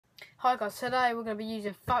Hi guys, today we're going to be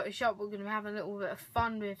using Photoshop. We're going to be having a little bit of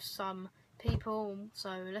fun with some people, so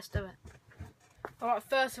let's do it. Alright,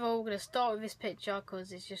 first of all we're going to start with this picture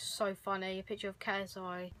because it's just so funny, a picture of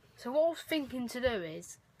KSI. So what I was thinking to do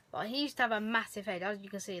is, like, he used to have a massive head, as you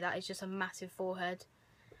can see that is just a massive forehead.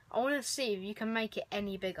 I want to see if you can make it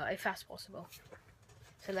any bigger, if that's possible.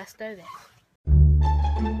 So let's do this.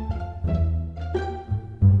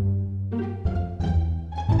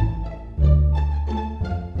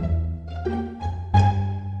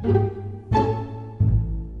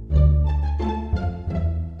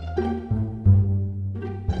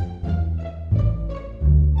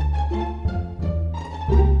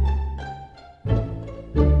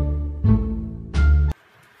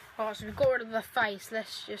 Alright, so we've got rid of the face.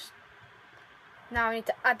 Let's just... Now we need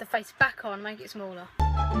to add the face back on, make it smaller.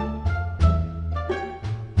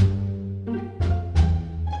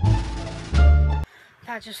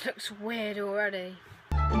 That just looks weird already.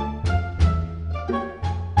 Look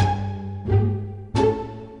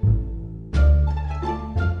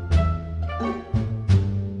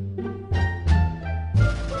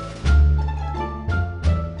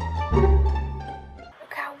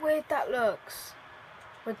how weird that looks.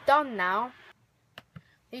 We're done now.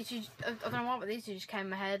 These two, I don't know why, but these two just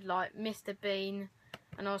came ahead, like Mr. Bean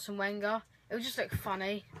and Arsene Wenger. It would just look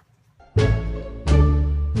funny. Right,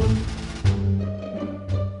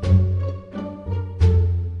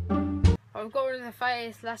 we've got rid of the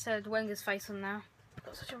face. Let's add Wenger's face on now. He's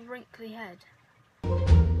got such a wrinkly head.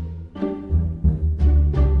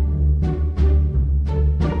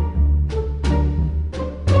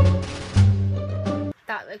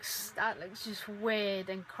 That looks just weird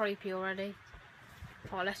and creepy already.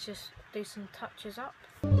 Right, let's just do some touches up.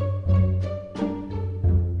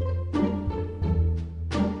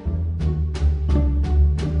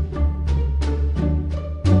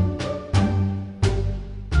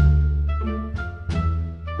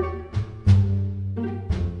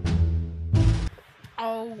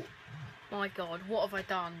 Oh my god, what have I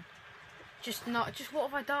done? Just what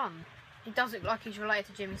have I done? He does look like he's related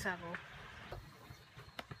to Jimmy Savile.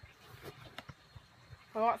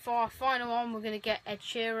 Alright, for our final one, we're going to get Ed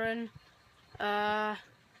Sheeran. I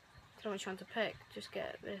don't know which one to pick. Just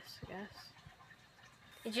get this, I guess.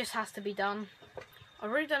 It just has to be done. I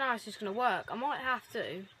really don't know how it's just going to work. I might have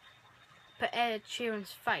to put Ed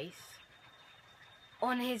Sheeran's face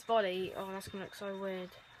on his body. Oh, that's going to look so weird.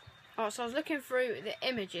 Alright, so I was looking through the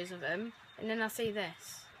images of him, and then I see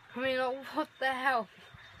this. I mean, like, what the hell?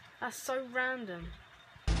 That's so random.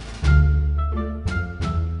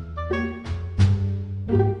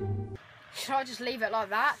 Should I just leave it like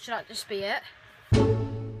that? Should that just be it?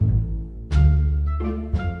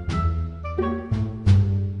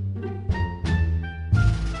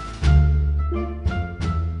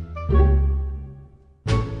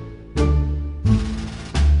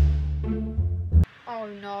 Oh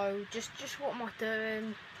no, just what am I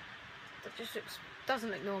doing? That just doesn't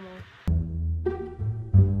look normal.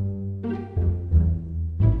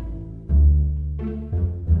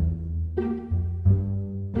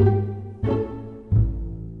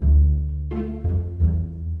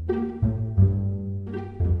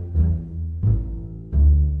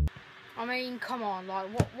 I mean, come on, like,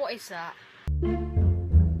 what is that?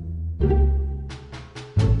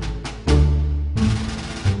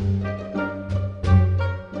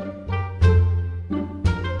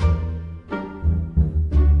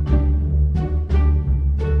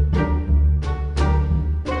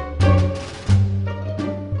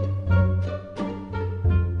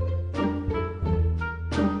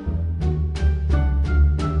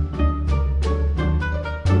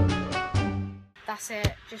 That's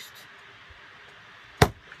it,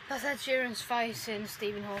 that's Ed Sheeran's face in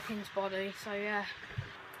Stephen Hawking's body, so yeah.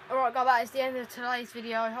 Alright guys, that is the end of today's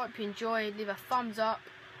video. I hope you enjoyed. Leave a thumbs up.